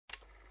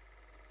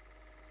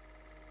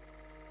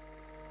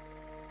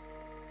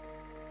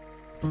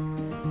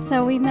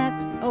So we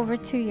met over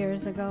 2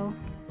 years ago,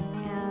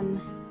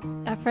 and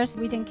at first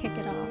we didn't kick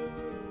it off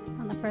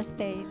on the first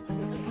date.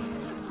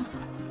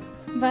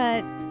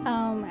 But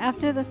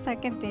after the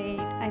second date,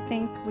 I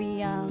think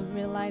we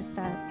realized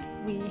that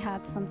we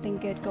had something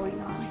good going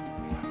on.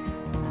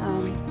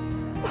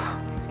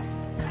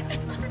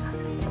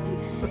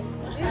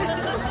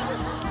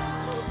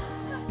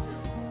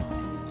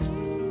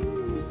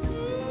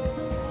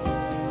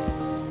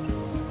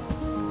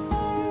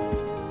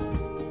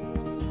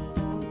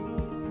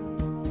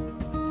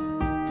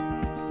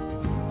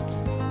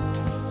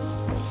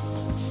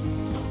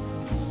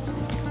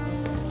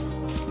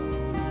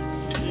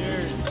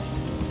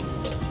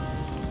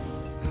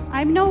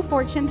 I'm no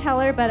fortune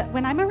teller, but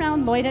when I'm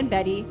around Lloyd and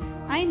Betty,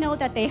 I know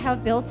that they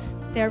have built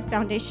their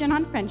foundation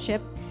on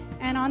friendship,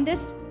 and on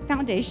this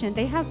foundation,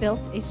 they have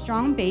built a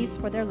strong base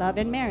for their love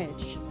and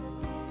marriage.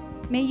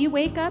 May you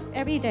wake up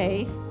every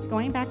day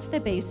going back to the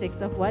basics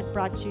of what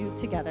brought you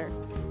together,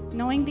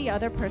 knowing the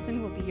other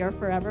person will be your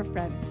forever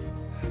friend.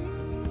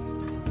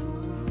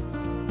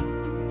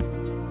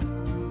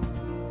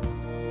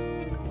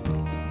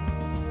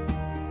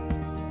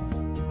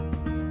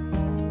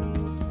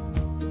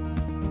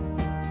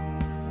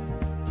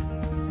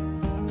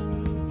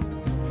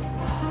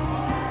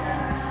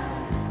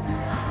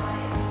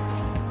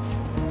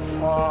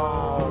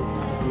 Oh,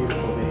 it's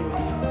beautiful, baby.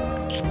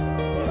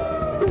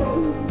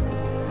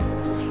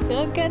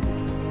 Feel good?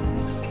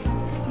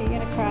 Are you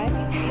gonna cry?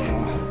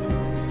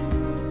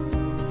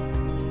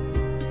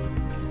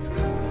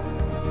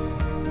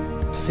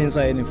 Since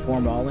I had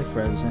informed all my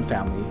friends and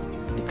family,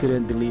 they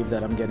couldn't believe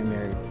that I'm getting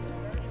married.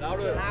 But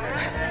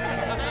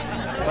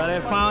I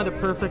found a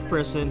perfect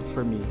person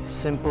for me.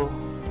 Simple,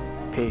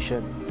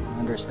 patient,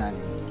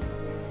 understanding.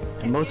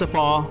 And most of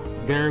all,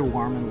 very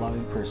warm and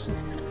loving person.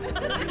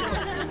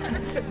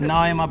 Now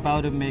I'm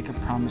about to make a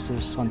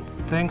promises on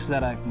things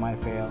that I might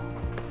fail.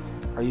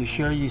 Are you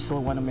sure you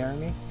still want to marry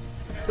me?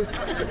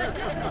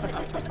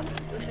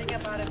 Think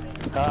about it.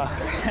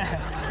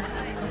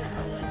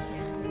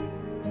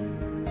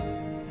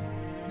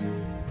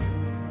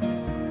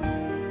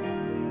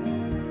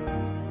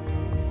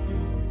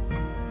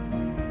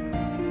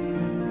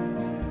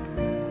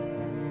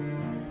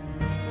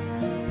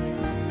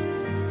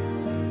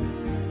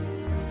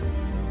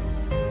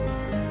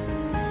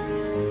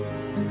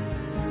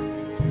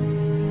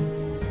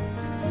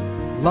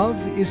 Love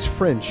is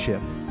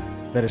friendship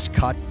that has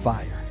caught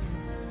fire.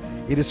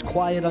 It is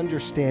quiet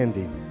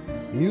understanding,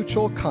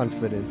 mutual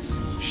confidence,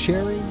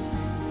 sharing,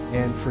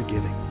 and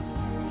forgiving.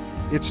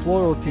 It's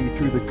loyalty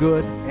through the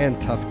good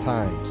and tough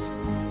times.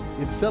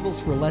 It settles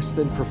for less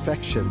than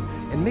perfection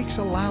and makes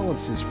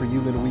allowances for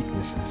human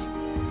weaknesses.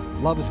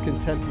 Love is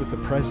content with the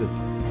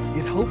present.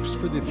 It hopes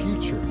for the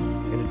future,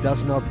 and it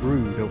does not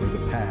brood over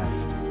the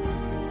past.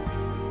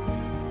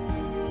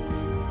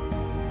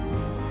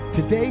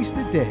 Today's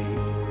the day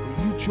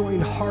you join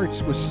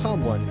hearts with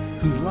someone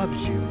who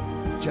loves you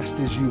just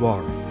as you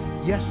are.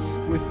 Yes,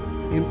 with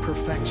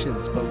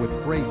imperfections, but with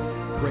great,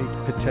 great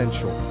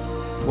potential.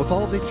 With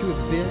all that you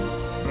have been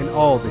and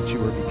all that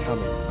you are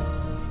becoming.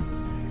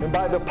 And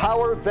by the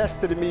power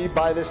vested in me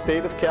by the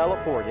state of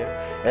California,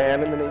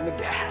 and in the name of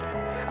God,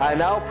 I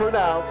now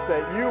pronounce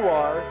that you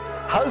are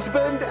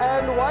husband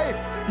and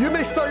wife. You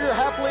may start your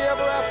happily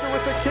ever after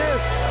with a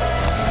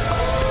kiss.